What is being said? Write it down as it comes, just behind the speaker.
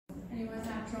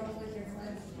have trouble with your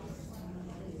foot?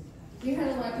 We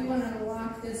went on a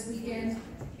walk this weekend,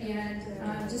 and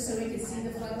just so we could see the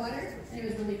floodwater, and it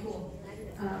was really cool.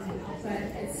 But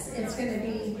it's going to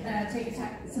be take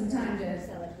some time to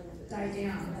die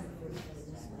down.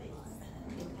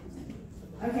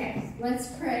 Okay, let's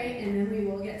pray, and then we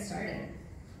will get started.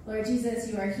 Lord Jesus,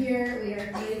 you are here. We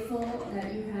are grateful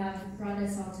that you have brought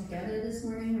us all together this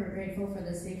morning. We're grateful for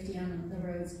the safety on the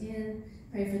roads in.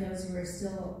 Pray for those who are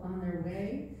still on their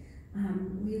way.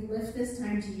 We lift this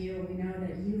time to you. We know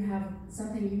that you have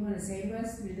something you want to say to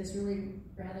us through this really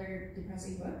rather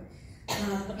depressing book,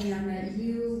 and that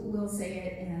you will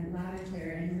say it loud and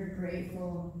clear, and we're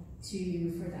grateful to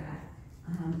you for that.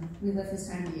 We lift this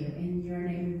time to you. In your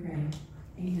name we pray.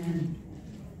 Amen.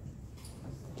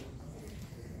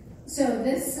 So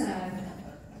this,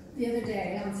 the other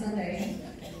day on Sunday,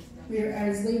 I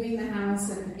was leaving the house,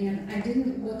 and I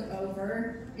didn't look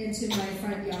over into my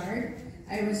front yard.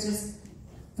 I was just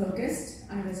focused.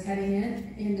 I was heading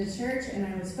into church, and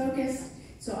I was focused,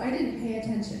 so I didn't pay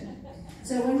attention.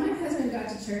 So when my husband got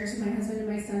to church, my husband and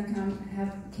my son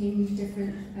came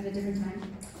at a different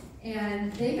time,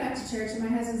 and they got to church, and my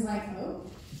husband's like, "Oh,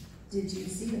 did you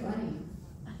see the bunny?"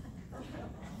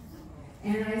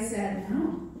 And I said,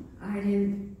 "No, I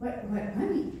didn't." What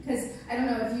bunny? Because I don't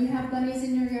know if you have bunnies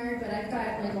in your yard, but I've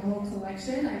got like a whole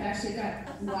collection. I've actually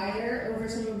got wire over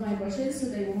some of my bushes so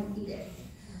they won't eat it.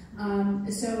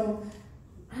 So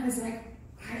I was like,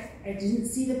 I didn't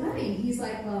see the bunny. He's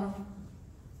like, well,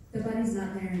 the bunny's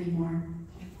not there anymore,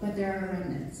 but there are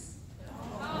remnants.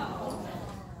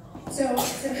 So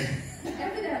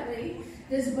evidently,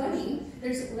 this bunny,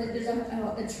 there's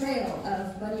a trail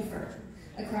of bunny fur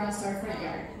across our front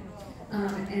yard.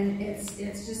 And it's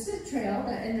just a trail,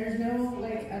 and there's no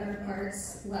like other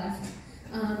parts left,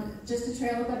 just a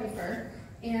trail of bunny fur.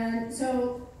 And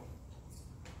so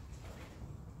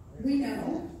we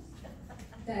know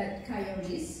that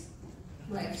coyotes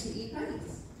like to eat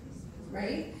bunnies,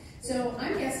 right? So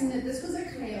I'm guessing that this was a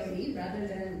coyote rather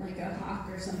than like a hawk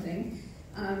or something,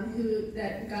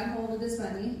 that got hold of this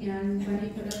bunny, and bunny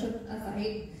put up a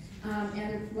fight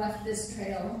and left this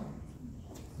trail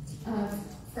of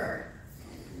fur.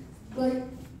 But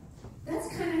that's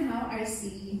kind of how I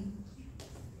see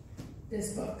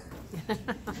this book,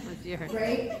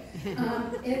 right?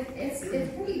 It's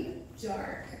pretty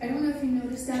dark. I don't know if you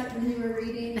noticed that when you were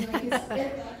reading.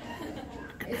 Like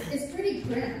it's pretty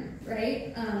grim,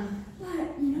 right?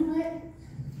 But you know what?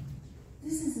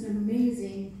 This is an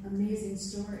amazing, amazing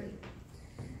story.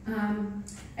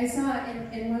 I saw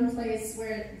in one place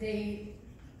where they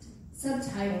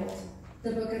subtitled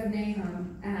the book of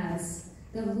Nahum as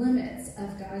 "The Limits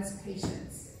of God's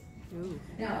Patience." Ooh.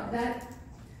 Now that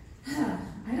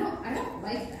I don't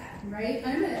like that, right?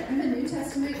 I'm a New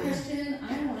Testament Christian.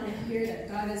 I want to hear that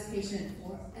God is patient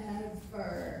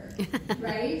forever,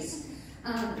 right?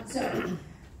 So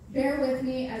bear with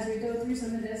me as we go through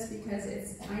some of this,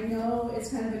 because I know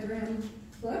it's kind of a grim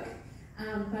book,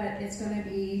 but it's going to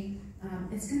be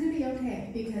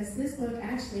okay, because this book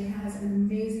actually has an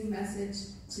amazing message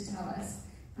to tell us.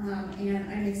 And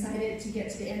I'm excited to get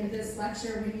to the end of this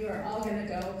lecture when you are all going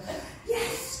to go,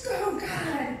 "Yes, go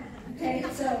God!" Okay,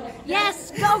 so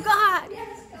yes, go God!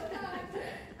 Yes, go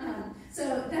God!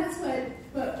 So that's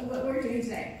what we're doing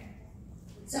today.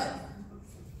 So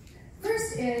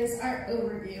first is our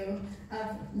overview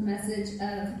of the message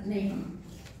of Nahum.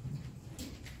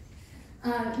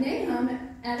 Nahum,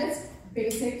 at its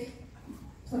basic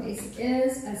place,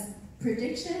 is a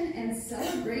prediction and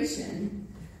celebration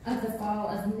of the fall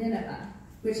of Nineveh,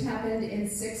 which happened in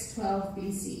 612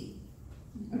 BC.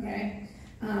 Okay?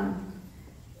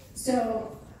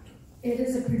 So it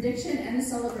is a prediction and a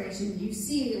celebration. You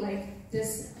see, like,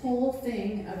 this whole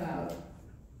thing about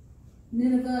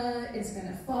Nineveh is going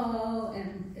to fall,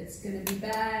 and it's going to be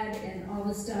bad, and all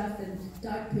this stuff, and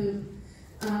dog poop.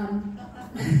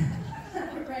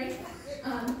 Right?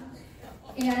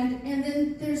 And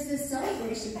then there's this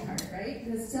celebration part,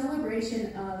 right? The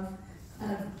celebration of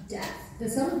death. The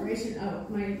celebration of,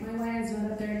 my lion's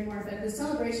not up there anymore, but the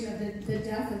celebration of the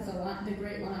death of the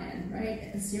great lion,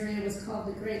 right? Assyria was called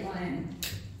the great lion.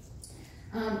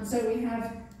 So we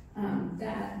have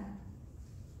that.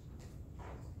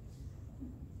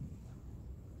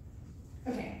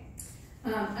 Okay.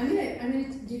 I'm gonna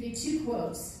give you two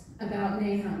quotes about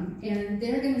Nahum, and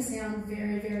they're going to sound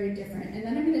very, very different. And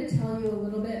then I'm going to tell you a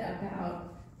little bit about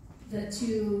the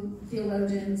two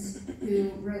theologians who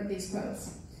wrote these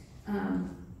quotes.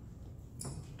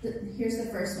 Here's the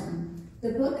first one.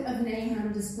 "The book of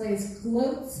Nahum displays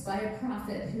gloats by a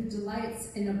prophet who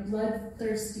delights in a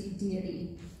bloodthirsty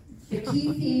deity. The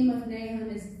key theme of Nahum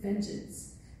is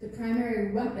vengeance. The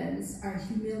primary weapons are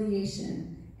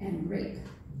humiliation and rape.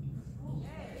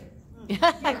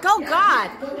 Go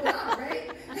God! Go God, right?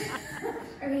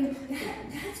 I mean,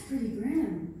 that's pretty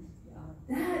grim.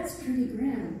 That's pretty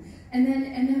grim. And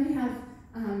then we have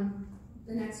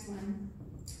the next one.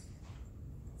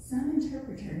 Some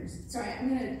interpreters. Sorry,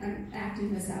 I'm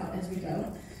acting this out as we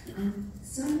go.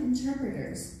 Some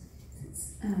interpreters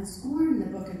scorn the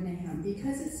Book of Nahum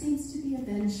because it seems to be a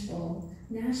vengeful,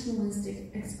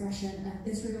 nationalistic expression of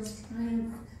Israel's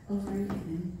triumph over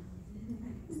Canaan.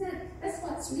 That's a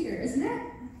lot sweeter, isn't it?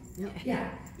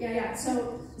 Yeah.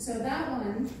 So that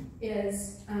one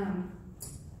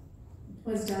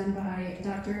was done by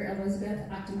Dr. Elizabeth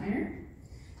Achtemeier,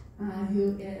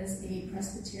 who is a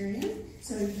Presbyterian.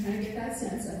 So you kind of get that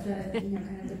sense of the,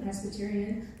 kind of the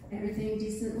Presbyterian, everything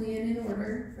decently and in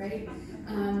order, right?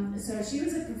 So she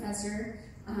was a professor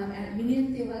at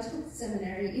Union Theological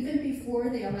Seminary. Even before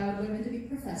they allowed women to be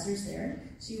professors there,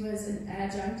 she was an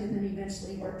adjunct and then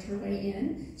eventually worked her way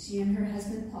in. She and her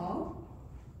husband, Paul.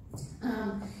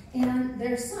 And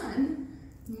their son,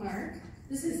 Mark,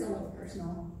 this is a little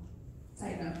personal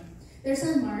side note. Their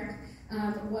son, Mark,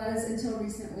 was until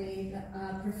recently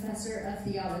a professor of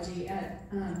theology at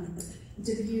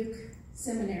Dubuque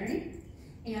Seminary.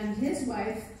 And his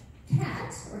wife,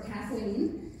 Kat, or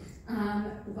Kathleen,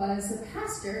 was the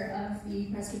pastor of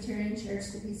the Presbyterian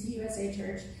Church, the PCUSA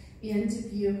Church, in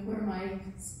Dubuque, where my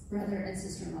brother and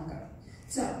sister-in-law go.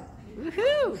 So,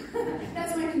 woohoo!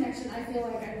 That's my connection. I feel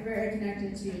like I'm very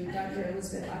connected to Dr.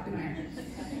 Elizabeth Achtemeier.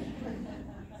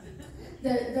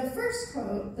 The first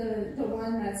quote, the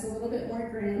one that's a little bit more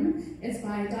grim, is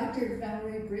by Dr.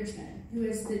 Valerie Bridgman, who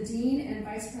is the Dean and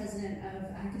Vice President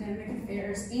of Academic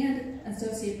Affairs and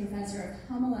Associate Professor of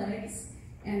Homiletics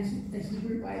and the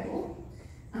Hebrew Bible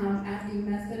at the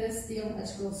Methodist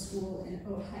Theological School in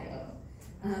Ohio.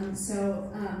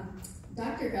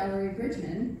 Dr. Valerie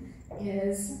Bridgman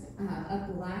is a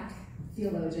Black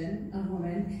theologian, a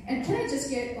woman. And can I just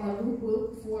get a whoop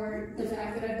whoop for the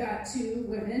fact that I've got 2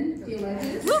 women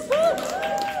theologians?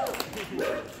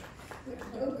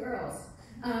 Oh, girls.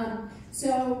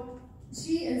 So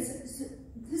she is,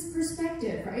 this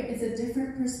perspective, right? It's a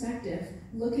different perspective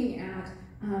looking at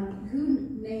who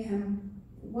Nahum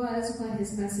was, what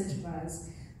his message was.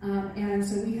 And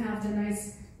so we have the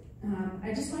nice,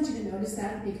 I just want you to notice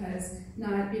that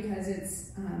not because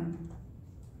it's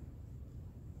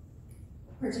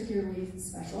particularly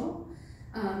special,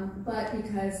 but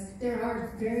because there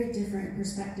are very different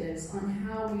perspectives on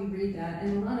how we read that,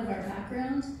 and a lot of our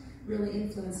background really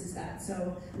influences that.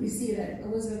 So we see that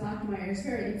Elizabeth Achtemeier is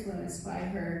very influenced by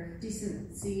her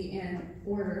decency and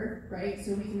order, right?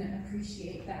 So we can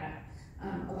appreciate that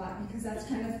a lot, because that's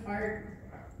kind of where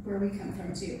we come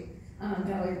from too.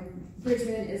 Valerie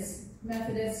Bridgman is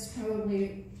Methodist,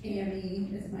 probably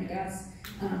AME is my guess,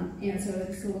 and so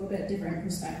it's a little bit different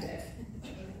perspective.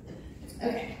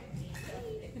 Okay.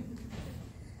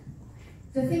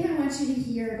 The thing I want you to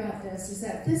hear about this is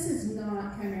that this is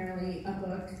not primarily a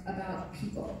book about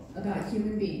people, about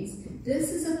human beings. This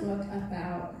is a book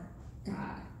about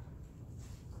God.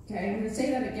 Okay, I'm going to say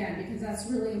that again because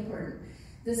that's really important.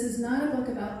 This is not a book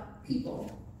about people.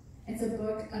 It's a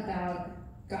book about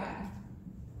God.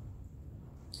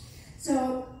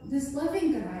 So this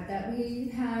loving God that we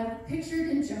have pictured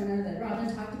in Jonah, that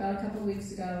Robin talked about a couple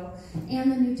weeks ago,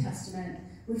 and the New Testament,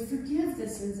 would forgive the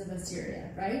sins of Assyria,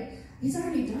 right? He's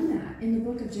already done that in the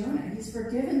book of Jonah. He's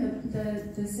forgiven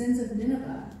the sins of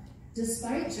Nineveh,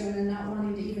 despite Jonah not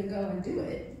wanting to even go and do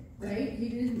it, right?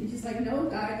 He's like, no,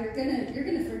 God, you're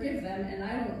gonna forgive them, and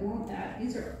I don't want that.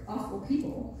 These are awful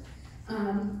people.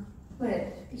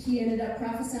 But he ended up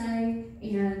prophesying,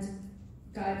 and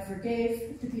God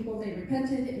forgave the people. They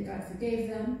repented, and God forgave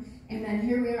them. And then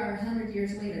here we are 100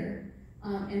 years later,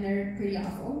 and they're pretty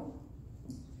awful.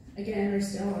 Again, or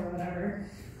still, or whatever.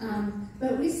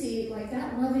 But we see, like,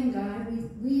 that loving God,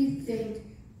 we think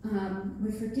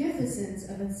would forgive the sins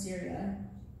of Assyria,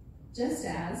 just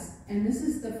as, and this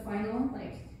is the final,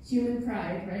 like, human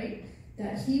pride, right?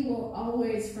 That he will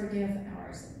always forgive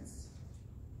our sins.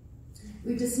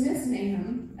 We dismiss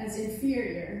Nahum as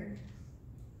inferior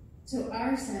to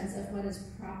our sense of what is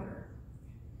proper.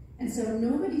 And so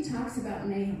nobody talks about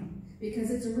Nahum because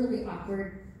it's a really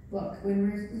awkward book. When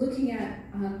we're looking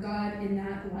at God in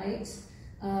that light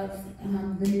of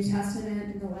the New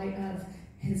Testament, in the light of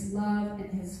his love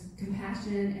and his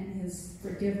compassion and his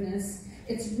forgiveness,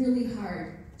 it's really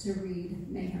hard to read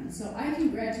Nahum. So I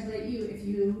congratulate you if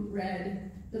you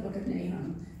read the book of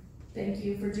Nahum. Thank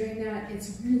you for doing that.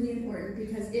 It's really important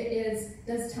because it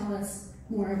does tell us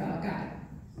more about God.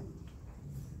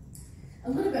 a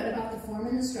little bit about the form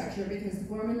and the structure, because the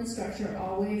form and the structure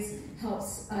always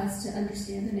helps us to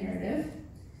understand the narrative.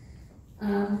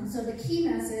 So the key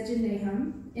message in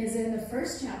Nahum is in the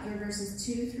first chapter, verses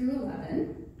 2 through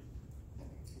 11.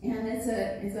 And it's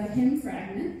a hymn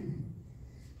fragment.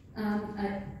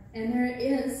 And there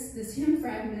is, this hymn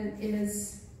fragment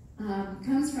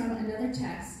comes from another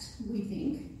text, we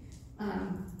think.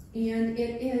 And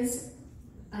it is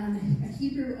a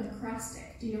Hebrew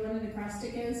acrostic. Do you know what an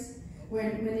acrostic is?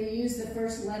 When they use the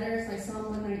first letters, like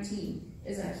Psalm 119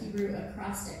 is a Hebrew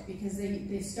acrostic, because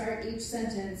they start each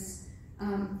sentence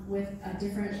with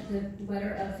the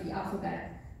letter of the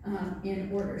alphabet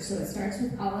in order. So it starts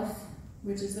with Aleph,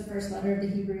 which is the first letter of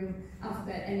the Hebrew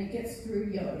alphabet, and it gets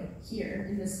through Yod here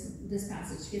in this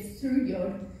passage. It gets through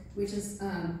Yod, which is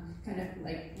kind of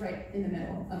like right in the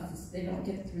middle of this. They don't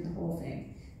get through the whole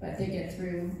thing, but they get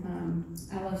through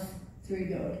Aleph through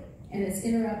Yod. And it's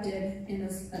interrupted in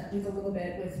this with a little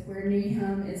bit with where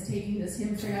Nahum is taking this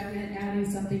hymn fragment, adding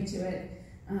something to it,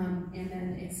 and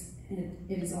then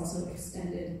it is also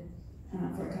extended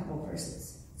for a couple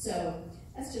verses. So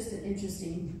that's just an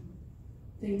interesting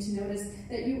thing to notice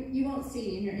that you won't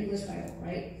see in your English Bible,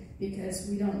 right? Because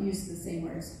we don't use the same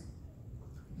words.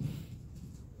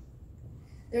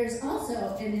 There's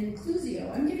also an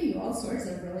inclusio. I'm giving you all sorts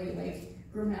of really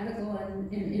grammatical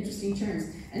and interesting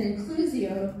terms. An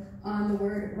inclusio on the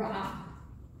word ra.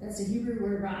 That's a Hebrew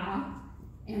word ra,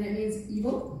 and it means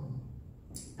evil.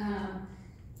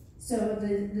 So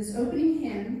this opening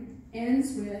hymn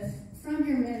ends with, "From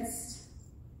your midst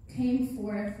came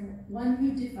forth one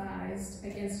who devised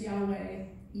against Yahweh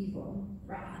evil,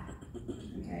 ra."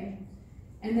 Okay?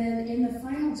 And then in the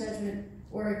final judgment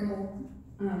oracle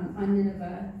on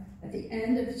Nineveh, at the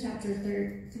end of chapter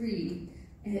 3,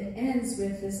 it ends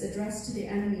with this address to the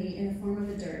enemy in the form of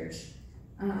a dirge.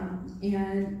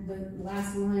 And the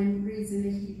last line reads in the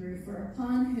Hebrew, "For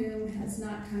upon whom has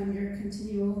not come your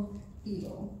continual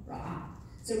evil, ra."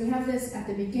 So we have this at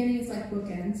the beginning, it's like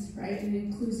bookends, right? An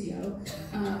inclusio.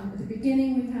 At the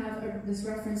beginning, we have this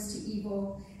reference to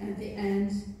evil, and at the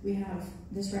end, we have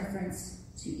this reference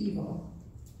to evil.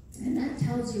 And that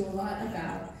tells you a lot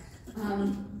about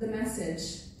the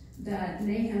message that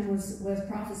Nahum was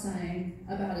prophesying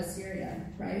about Assyria,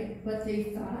 right? What they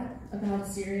thought about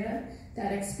Assyria,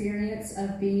 that experience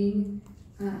of being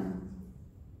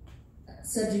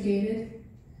subjugated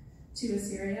to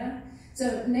Assyria.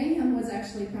 So Nahum was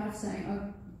actually prophesying,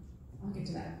 I'll get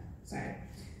to that, sorry.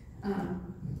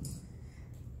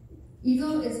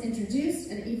 Evil is introduced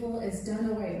and evil is done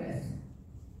away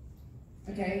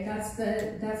with. Okay, that's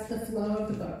the flow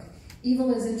of the book.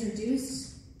 Evil is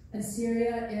introduced,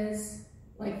 Assyria is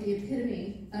like the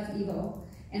epitome of evil,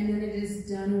 and then it is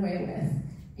done away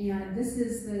with. And this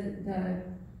is the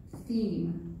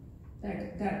theme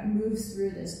that moves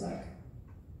through this book.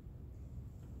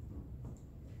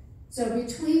 So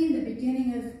between the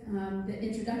beginning of the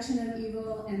introduction of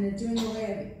evil and the doing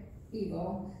away of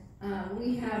evil,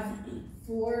 we have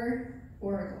 4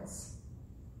 oracles,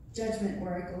 judgment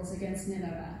oracles against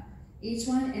Nineveh. Each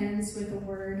one ends with a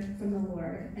word from the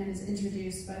Lord and is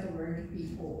introduced by the word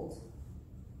behold.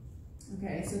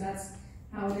 Okay, so that's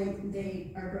how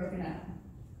they are broken up.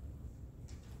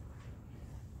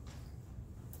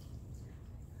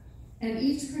 And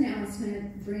each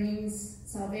pronouncement brings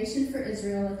salvation for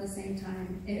Israel at the same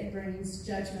time. It brings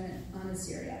judgment on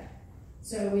Assyria.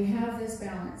 So we have this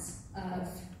balance of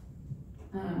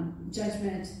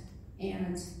judgment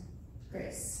and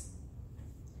grace.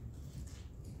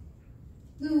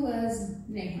 Who was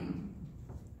Nahum?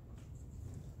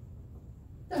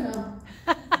 Don't know.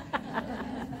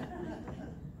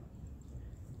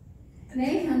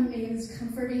 Nahum means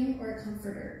comforting or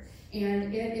comforter.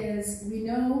 And it is,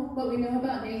 what we know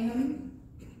about Nahum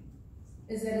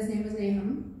is that his name was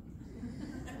Nahum.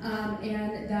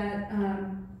 And that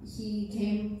he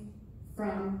came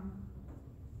from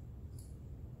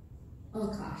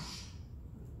Elkosh.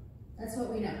 That's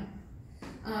what we know.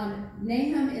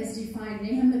 Nahum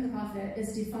the prophet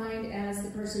is defined as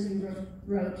the person who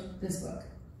wrote this book.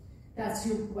 That's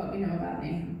what we know about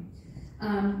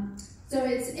Nahum. So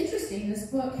it's interesting, this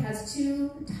book has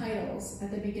 2 titles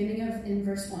at the beginning in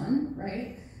verse 1,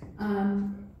 right?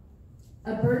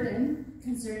 A burden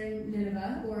concerning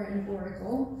Nineveh, or an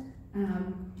oracle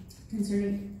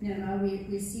concerning Nineveh.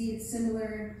 We see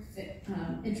similar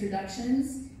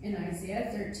introductions in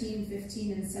Isaiah 13,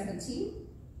 15, and 17.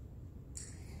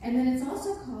 And then it's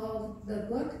also called the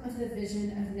Book of the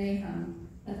Vision of Nahum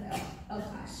of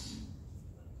Elkosh.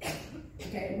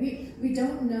 Okay, we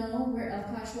don't know where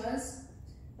Elkosh was,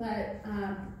 but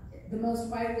the most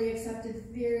widely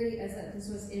accepted theory is that this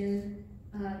was in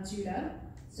Judah.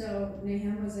 So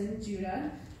Nahum was in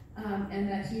Judah, and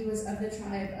that he was of the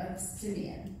tribe of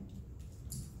Simeon.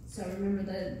 So remember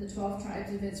the 12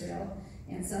 tribes of Israel,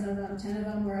 and 10 of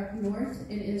them were up north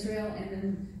in Israel, and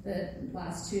then the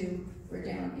last 2 were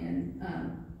down in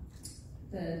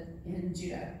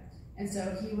Judah. And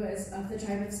so he was of the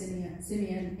tribe of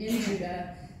Simeon in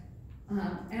Judah.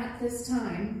 At this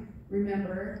time,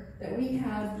 remember that we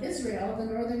have Israel, the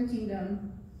northern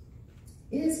kingdom,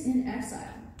 is in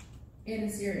exile in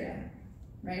Assyria,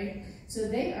 right? So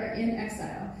they are in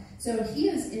exile. So he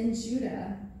is in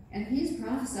Judah, and he's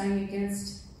prophesying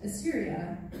against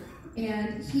Assyria,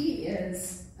 and he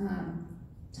is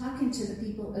talking to the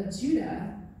people of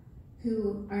Judah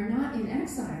who are not in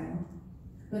exile,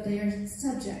 but they are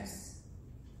subjects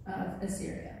of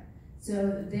Assyria.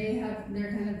 So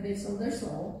they've sold their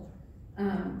soul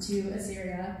to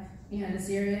Assyria, and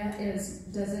Assyria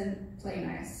doesn't play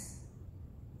nice.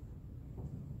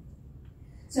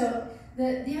 So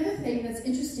the other thing that's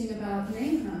interesting about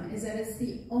Nahum is that it's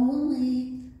the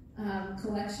only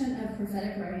collection of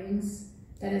prophetic writings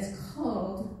that is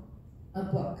called a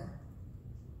book.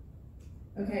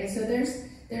 Okay, so there's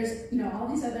all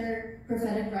these other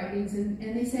prophetic writings,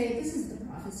 and they say this is the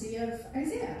prophecy of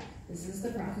Isaiah, this is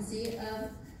the prophecy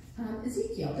of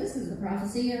Ezekiel, this is the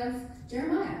prophecy of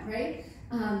Jeremiah, right?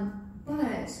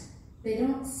 But they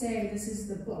don't say this is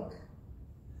the book.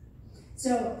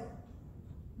 So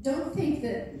don't think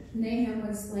that Nahum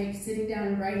was like sitting down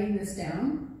and writing this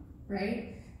down,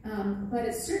 right? But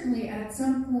it's certainly at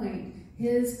some point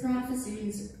his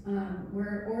prophecies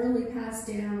were orally passed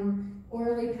down,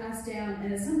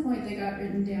 and at some point they got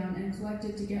written down and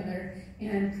collected together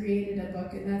and created a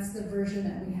book, and that's the version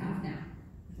that we have now.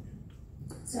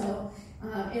 So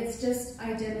it's just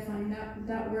identifying,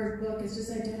 that word book is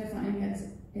just identifying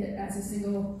it as a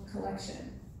single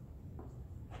collection.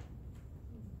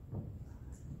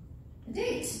 A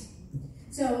date.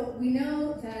 So we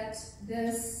know that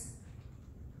this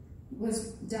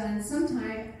was done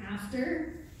sometime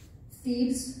after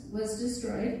Thebes was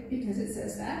destroyed, because it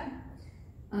says that.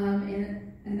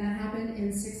 And that happened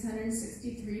in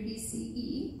 663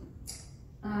 BCE.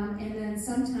 And then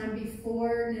sometime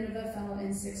before Nineveh fell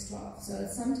in 612. So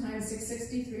it's sometime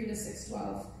 663 to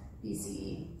 612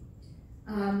 BCE.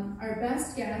 Our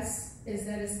best guess is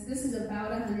that this is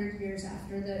about 100 years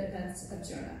after the events of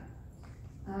Jonah.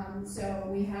 So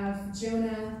we have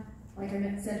Jonah, like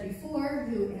I said before,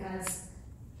 who has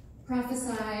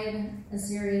prophesied,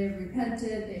 Assyria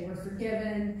repented, they were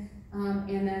forgiven,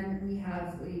 and then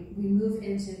we move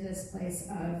into this place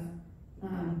of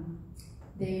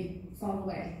they fall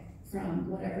away from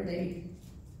whatever they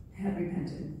had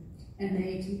repented, and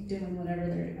they keep doing whatever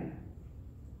they're doing.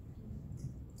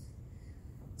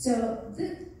 So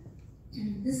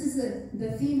this is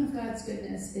the theme of God's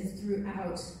goodness is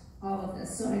throughout all of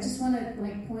this. So I just want to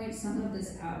point some of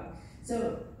this out.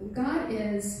 So God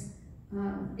is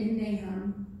in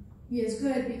Nahum. He is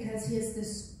good because he is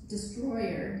this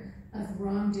destroyer of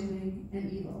wrongdoing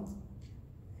and evil.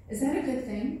 Is that a good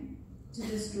thing, to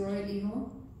destroy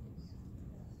evil?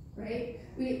 Right?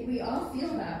 We all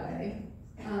feel that way.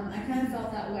 I kind of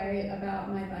felt that way about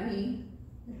my bunny,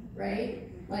 right?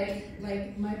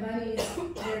 Like my bunnies,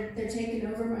 they're taking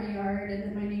over my yard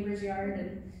and my neighbor's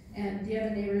yard and the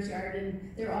other neighbor's yard,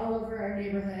 and they're all over our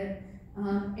neighborhood.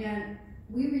 And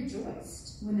we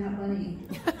rejoiced when that bunny,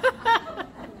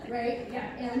 right?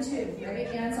 Yeah, Ann too, right?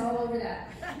 Ann's all over that.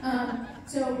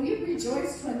 So we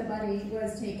rejoiced when the bunny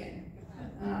was taken.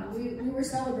 We were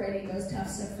celebrating those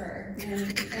tufts of fur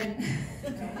and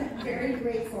very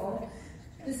grateful.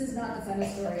 This is not the funny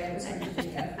story I was trying to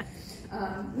think of.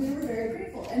 We were very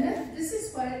grateful. And then this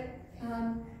is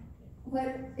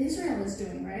what Israel is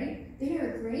doing, right? They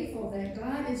are grateful that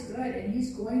God is good and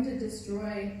he's going to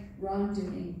destroy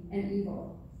wrongdoing and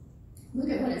evil. Look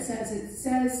at what it says. It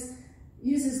says,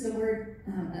 uses the word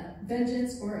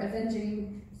vengeance or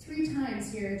avenging 3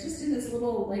 times here, just in this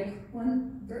little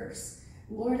one verse.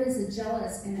 Lord is a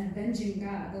jealous and avenging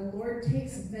God. The Lord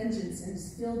takes vengeance and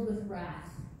is filled with wrath.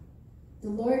 The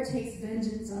Lord takes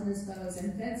vengeance on his foes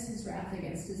and vents his wrath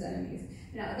against his enemies.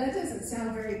 Now, that doesn't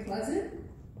sound very pleasant.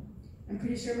 I'm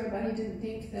pretty sure my buddy didn't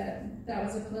think that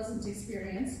was a pleasant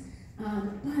experience.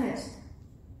 But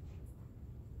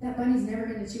that bunny's never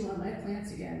going to chew on my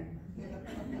plants again.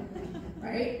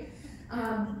 Right?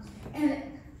 And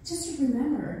just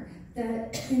remember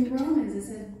that in Romans it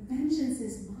said, vengeance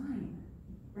is mine.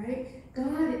 Right?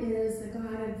 God is the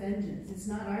God of vengeance. It's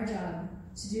not our job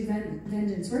to do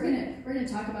vengeance. We're gonna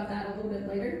talk about that a little bit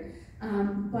later.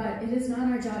 But it is not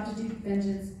our job to do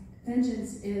vengeance.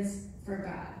 Vengeance is for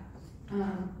God.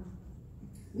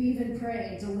 We even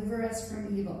pray, deliver us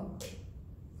from evil,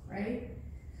 right?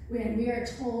 When we are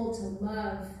told to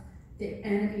love the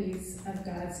enemies of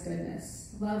God's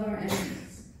goodness, love our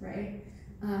enemies, right?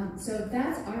 So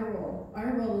that's our role.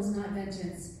 Our role is not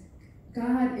vengeance.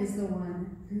 God is the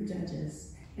one who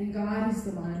judges, and God is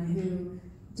the one who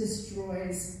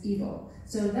destroys evil.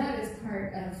 So that is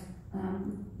part of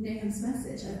Nahum's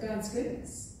message of God's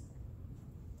goodness.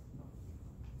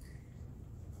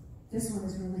 This one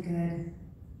is really good.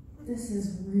 This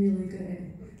is really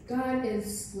good. God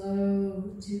is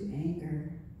slow to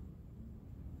anger.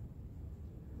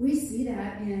 We see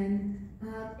that in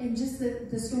just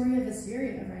the story of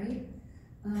Assyria, right?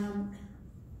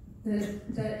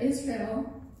 The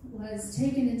Israel was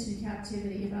taken into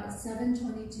captivity about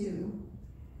 722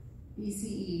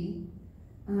 BCE.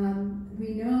 We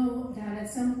know that at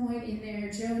some point in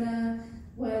there, Jonah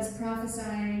was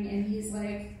prophesying, and he's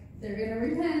like, they're going to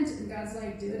repent, and God's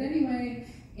like, do it anyway.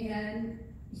 And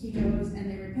he goes, and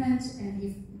they repent,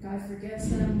 and God forgives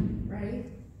them, right?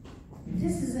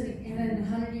 And then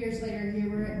 100 years later,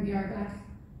 here we are back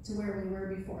to where we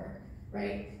were before,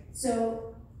 right?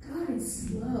 So God is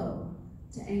slow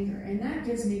to anger, and that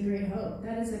gives me great hope.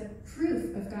 That is a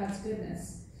proof of God's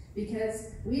goodness,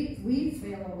 because we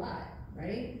fail a lot,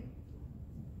 right?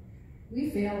 We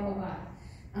fail a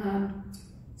lot.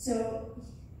 So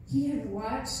he had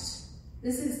watched.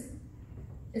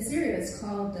 Assyria is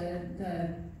called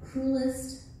the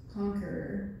cruelest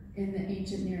conqueror in the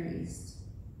ancient Near East.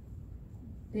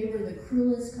 They were the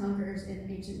cruelest conquerors in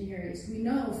the ancient Near East. We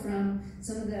know from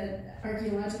some of the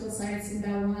archaeological sites in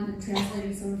Babylon and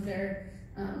translating some of their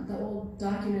the old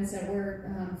documents that were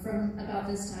from about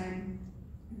this time,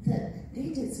 that they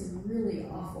did some really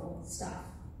awful stuff.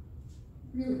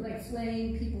 Really, like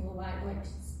flaying people alive, like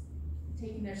just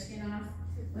taking their skin off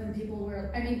when people were,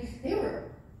 they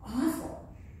were awful.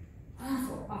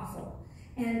 Awful, awful.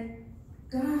 And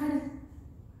God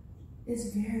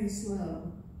is very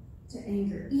slow to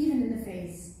anger, even in the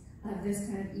face of this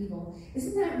kind of evil.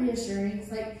 Isn't that reassuring?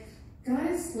 It's like God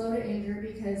is slow to anger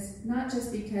not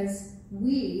just because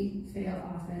we fail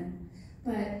often,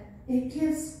 but it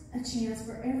gives a chance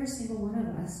for every single one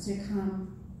of us to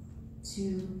come to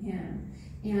him.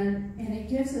 And it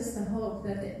gives us the hope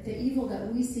that the evil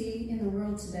that we see in the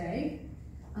world today,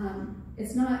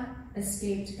 it's not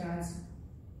escaped God's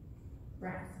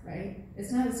wrath, right?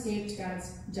 It's not escaped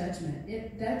God's judgment.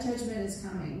 That judgment is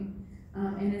coming,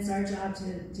 and it's our job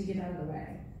to get out of the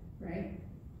way, right?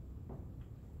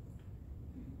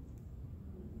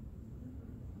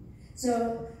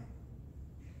 So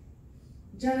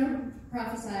Jonah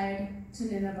prophesied to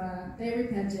Nineveh. They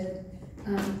repented,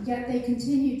 yet they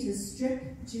continued to strip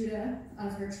Judah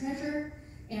of her treasure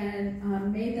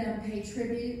and made them pay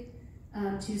tribute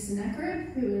to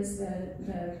Sennacherib, who is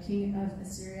the king of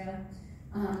Assyria,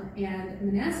 and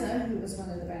Manasseh, who was one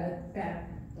of the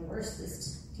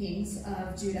worstest kings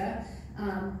of Judah,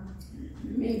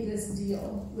 made this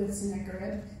deal with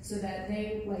Sennacherib so that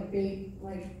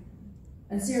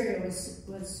Assyria was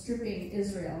stripping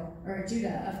Israel or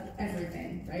Judah of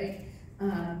everything, right?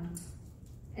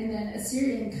 And then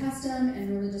Assyrian custom and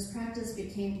religious practice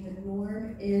became the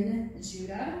norm in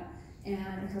Judah,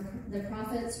 and the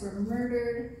prophets were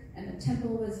murdered, and the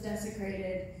temple was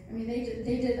desecrated.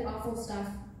 They did awful stuff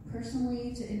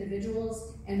personally to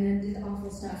individuals, and then did awful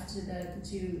stuff to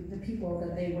the people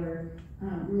that they were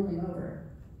ruling over.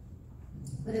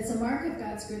 But it's a mark of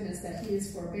God's goodness that he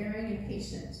is forbearing and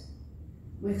patient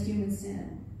with human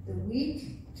sin. The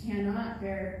weak cannot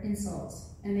bear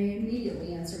insults, and they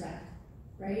immediately answer back,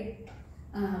 right?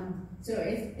 So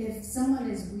if someone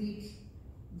is weak,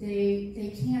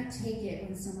 they can't take it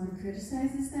when someone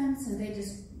criticizes them, so they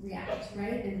just react,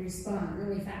 right, and respond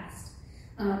really fast.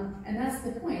 And that's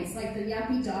the point. It's like the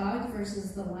yappy dog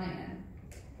versus the lion.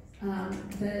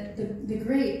 The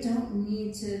great don't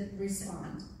need to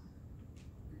respond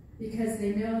because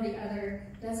they know the other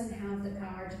doesn't have the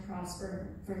power to prosper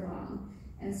for long.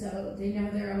 And so they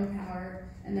know their own power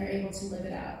and they're able to live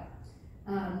it out.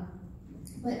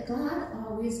 But God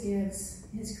always gives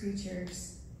his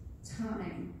creatures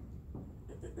time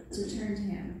to turn to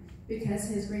him, because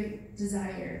his great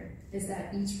desire is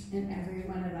that each and every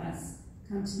one of us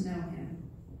come to know him.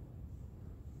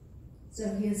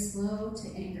 So he is slow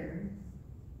to anger.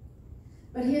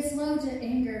 But he is slow to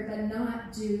anger, but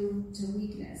not due to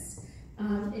weakness.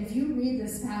 If you read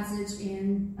this passage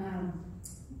in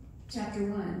chapter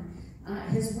 1,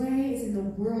 his way is in the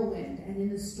whirlwind and in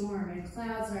the storm, and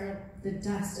clouds are the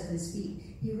dust of his feet.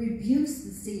 He rebukes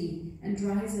the sea and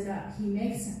dries it up. He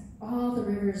makes all the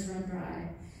rivers run dry.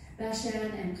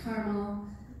 Bashan and Carmel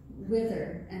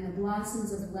wither, and the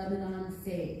blossoms of Lebanon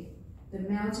fade. The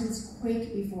mountains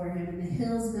quake before him, and the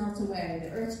hills melt away.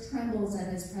 The earth trembles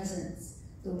at his presence,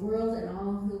 the world and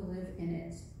all who live in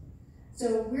it.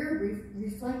 So we're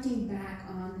reflecting back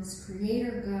on this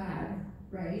creator God,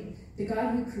 right? The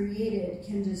God who created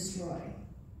can destroy.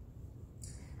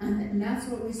 And that's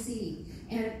what we see.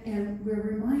 And we're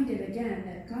reminded again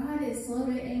that God is slow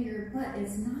to anger, but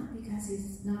it's not because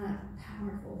he's not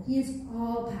powerful. He is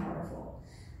all powerful.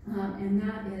 And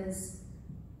that is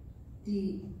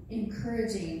the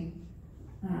encouraging,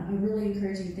 a really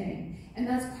encouraging thing. And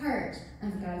that's part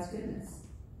of God's goodness,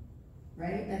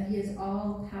 right? That he is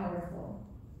all powerful.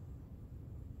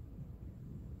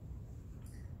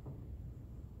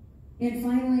 And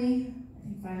finally,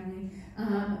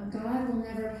 God will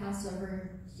never pass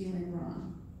over human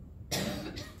wrong.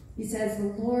 He says,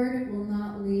 the Lord will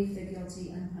not leave the guilty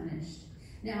unpunished.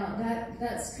 Now,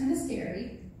 that's kind of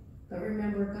scary, but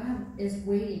remember, God is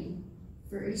waiting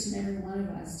for each and every one of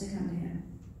us to come to him,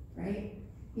 right?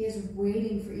 He is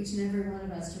waiting for each and every one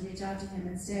of us to reach out to him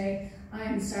and say,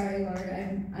 I'm sorry, Lord,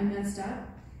 I messed up,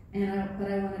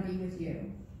 but I want to be with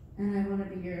you, and I want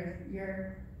to be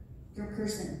your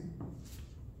person.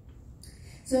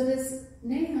 So this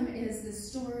Nahum is the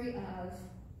story of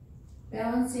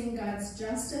balancing God's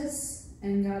justice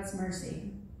and God's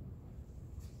mercy.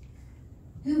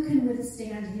 Who can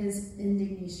withstand his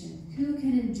indignation? Who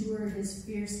can endure his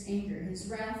fierce anger? His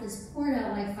wrath is poured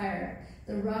out like fire.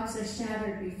 The rocks are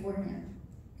shattered before him.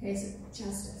 Okay, so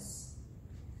justice.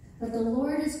 But the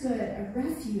Lord is good, a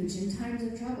refuge in times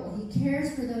of trouble. He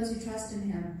cares for those who trust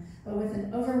in him. But with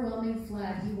an overwhelming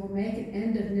flood, he will make an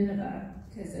end of Nineveh,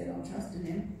 because they don't trust in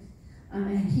him.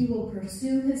 And he will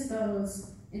pursue his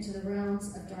foes into the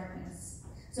realms of darkness.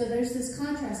 So there's this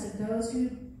contrast of those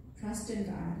who trust in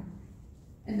God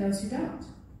and those who don't.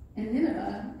 And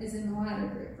Nineveh is in the latter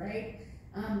group, right?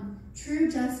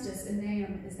 True justice in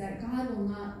Nahum is that God will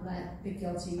not let the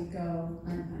guilty go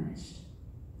unpunished.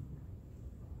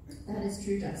 That is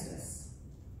true justice.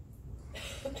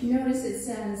 Notice it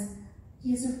says,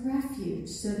 he is a refuge.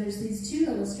 So there's these two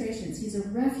illustrations. He's a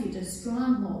refuge, a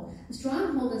stronghold. A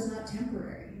stronghold is not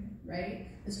temporary, right?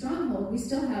 A stronghold, we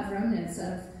still have remnants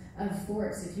of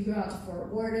forts. If you go out to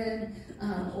Fort Worden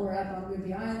or up on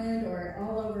Ruby Island or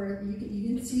all over,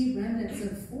 you can see remnants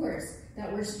of forts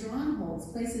that were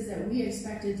strongholds, places that we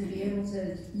expected to be able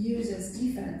to use as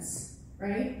defense,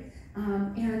 right?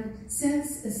 And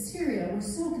since Assyria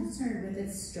was so concerned with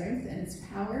its strength and its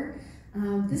power,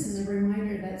 this is a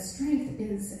reminder that strength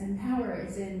is and power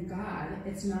is in God.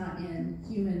 It's not in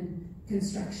human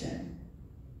construction.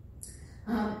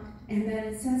 And then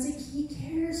it says that he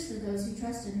cares for those who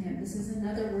trust in him. This is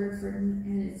another word for,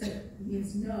 and it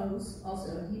means knows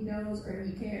also. He knows or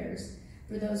he cares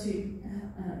for those who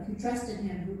trust in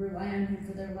him, who rely on him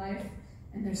for their life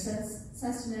and their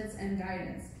sustenance and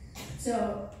guidance.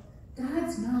 So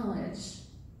God's knowledge,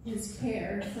 his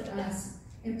care for us,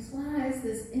 implies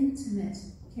this intimate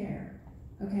care,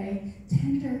 okay?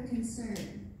 Tender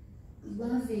concern,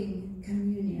 loving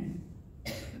communion.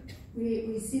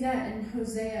 We see that in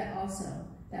Hosea also,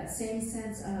 that same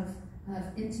sense of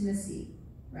intimacy,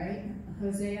 right?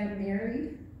 Hosea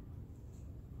married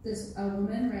a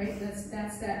woman, right?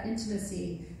 That's that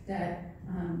intimacy that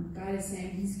God is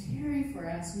saying he's caring for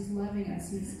us, he's loving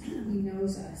us, he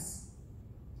knows us.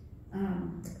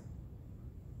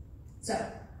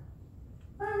 So,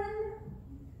 fun,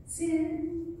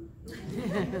 sin.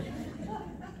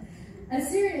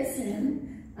 Assyria's sin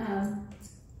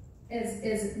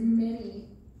is many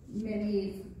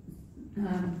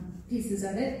pieces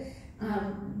of it.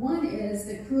 One is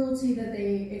the cruelty that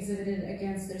they exhibited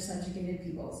against their subjugated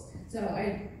peoples. So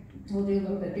I told you a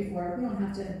little bit before, we don't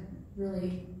have to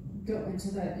really go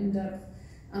into that in depth.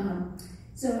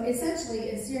 So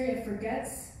essentially, Assyria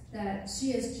forgets that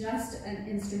she is just an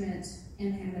instrument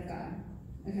in the hand of God.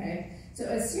 Okay? So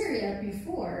Assyria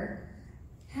before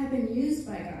had been used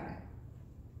by God,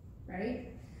 right?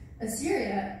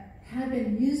 Assyria had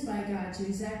been used by God to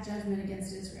exact judgment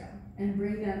against Israel and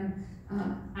bring them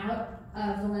out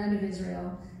of the land of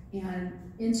Israel and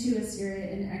into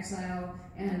Assyria in exile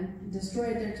and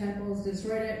destroyed their temples,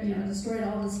 destroyed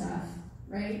all the stuff,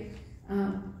 right?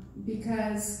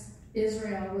 Because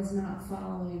Israel was not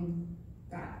following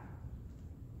God.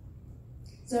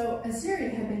 So Assyria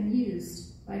had been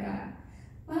used by God,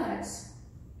 but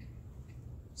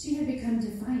she had become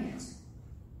defiant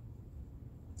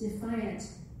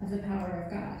of the power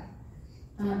of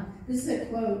God. This is a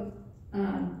quote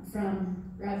from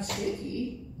Rab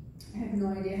Shakey. I have no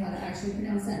idea how to actually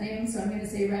pronounce that name, so I'm going to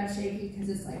say Rab Shakey because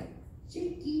it's like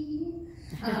shaky.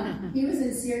 He was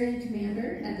a Syrian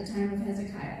commander at the time of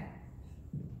Hezekiah.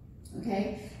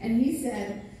 Okay? And he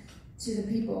said to the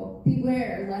people,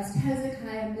 "Beware lest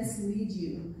Hezekiah mislead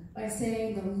you by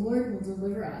saying the Lord will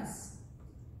deliver us.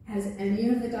 Has any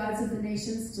of the gods of the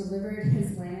nations delivered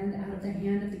his land out of the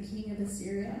hand of the king of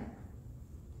Assyria?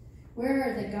 Where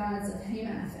are the gods of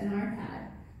Hamath and Arpad?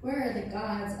 Where are the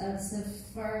gods of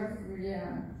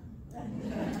Sepharvaim?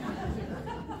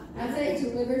 Have they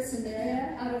delivered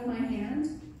Samaria out of my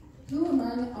hand? Who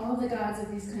among all the gods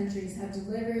of these countries have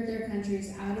delivered their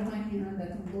countries out of my hand,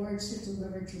 that the Lord should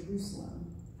deliver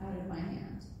Jerusalem out of my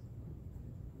hand?"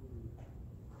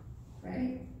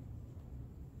 Right?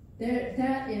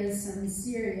 That is some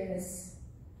serious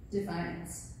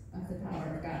defiance of the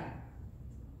power of God.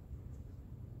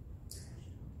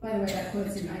 By the way, that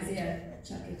quote's in Isaiah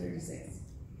chapter 36.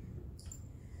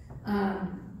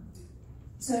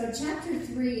 So chapter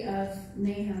 3 of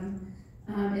Nahum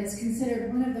is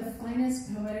considered one of the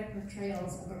finest poetic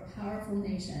portrayals of a powerful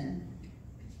nation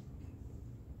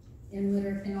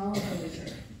in all of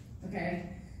literature. Okay?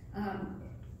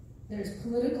 There's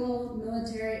political,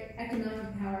 military,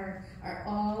 economic power are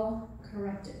all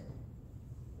corrupted.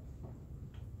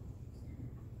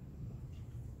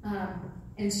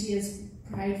 And she is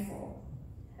prideful.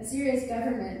 Assyria's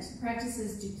government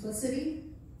practices duplicity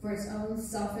for its own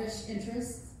selfish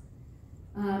interests.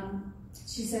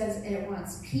 She says it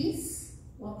wants peace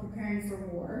while preparing for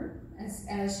war,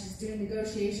 as she's doing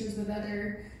negotiations with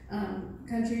other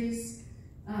countries.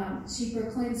 She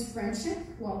proclaims friendship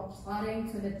while plotting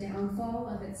for the downfall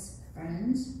of its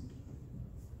friend.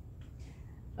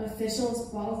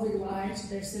 Officials baldly lie to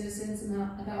their citizens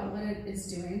about what it is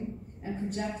doing and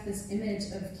project this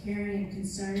image of caring and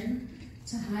concern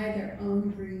to hide their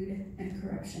own greed and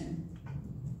corruption.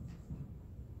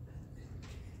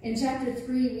 In chapter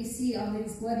 3, we see all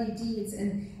these bloody deeds,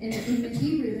 and in the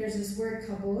Hebrew, there's this word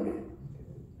kabod,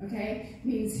 okay? It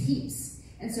means heaps.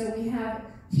 And so we have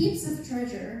heaps of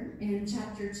treasure in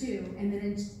chapter 2, and then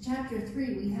in chapter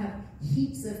 3, we have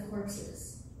heaps of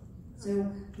corpses.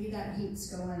 So we got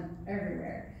heaps going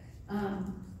everywhere.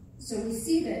 So we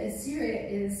see that Assyria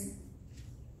is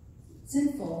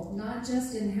sinful, not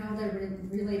just in how they're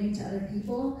relating to other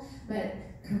people, but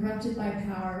corrupted by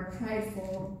power,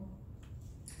 prideful,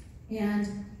 and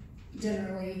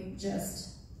generally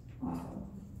just awful.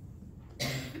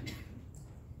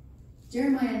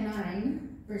 Jeremiah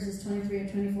 9, verses 23 and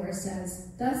 24 says,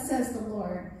 "Thus says the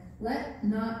Lord, let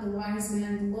not the wise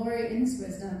man glory in his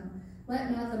wisdom,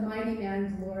 let not the mighty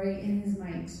man glory in his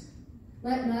might.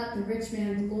 Let not the rich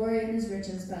man glory in his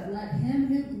riches, but let him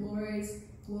who glories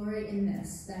glory in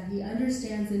this, that he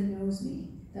understands and knows me,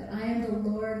 that I am the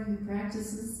Lord who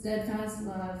practices steadfast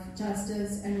love,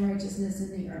 justice, and righteousness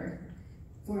in the earth.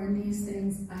 For in these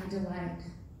things I delight,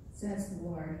 says the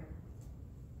Lord."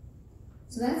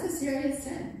 So that's Assyria's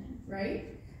sin, right?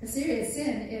 Assyria's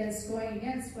sin is going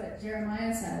against what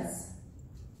Jeremiah says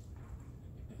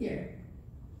here.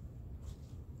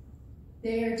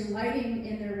 They are delighting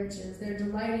in their riches. They're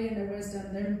delighting in their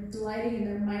wisdom. They're delighting in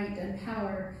their might and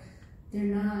power. They're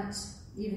not